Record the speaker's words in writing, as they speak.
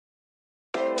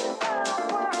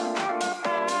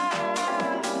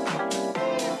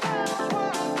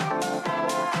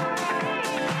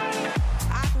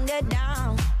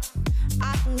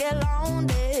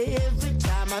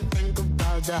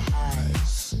the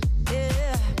highs.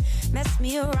 Yeah, mess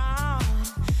me around,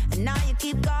 and now you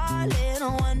keep calling,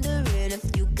 wondering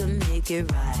if you can make it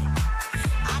right.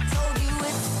 I told you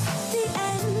it's the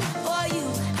end for you,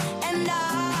 and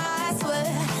I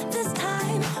swear this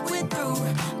time we're through.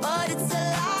 But it's a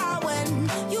lie when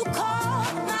you call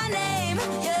my name.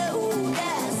 Yeah, ooh,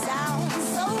 that sounds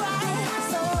so right,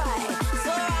 so right,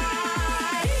 so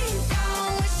right. Deep down,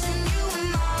 wishing you were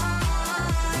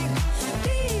mine.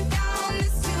 Deep down,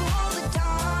 miss you all the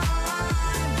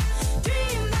time.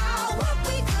 Dream about what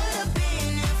we could have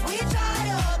been if we tried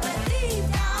up. But deep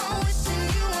down, wishing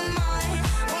you were mine,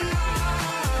 were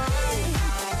mine.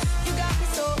 You got me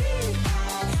so,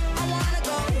 I wanna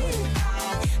go.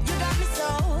 You got me so,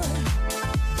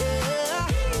 yeah.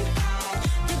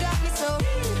 You got me so,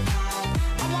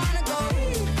 I wanna go.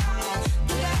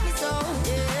 You got me so,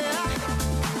 yeah.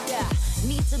 Yeah,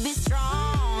 need to be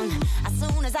strong. As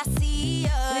soon as I see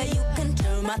you, you can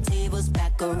turn my tables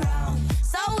back around.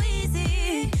 So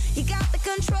easy, you got the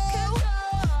control.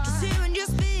 Just hearing your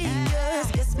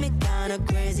speakers gets me kinda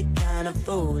crazy, kinda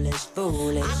foolish,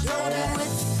 foolish. I told you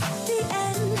it's the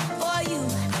end for you,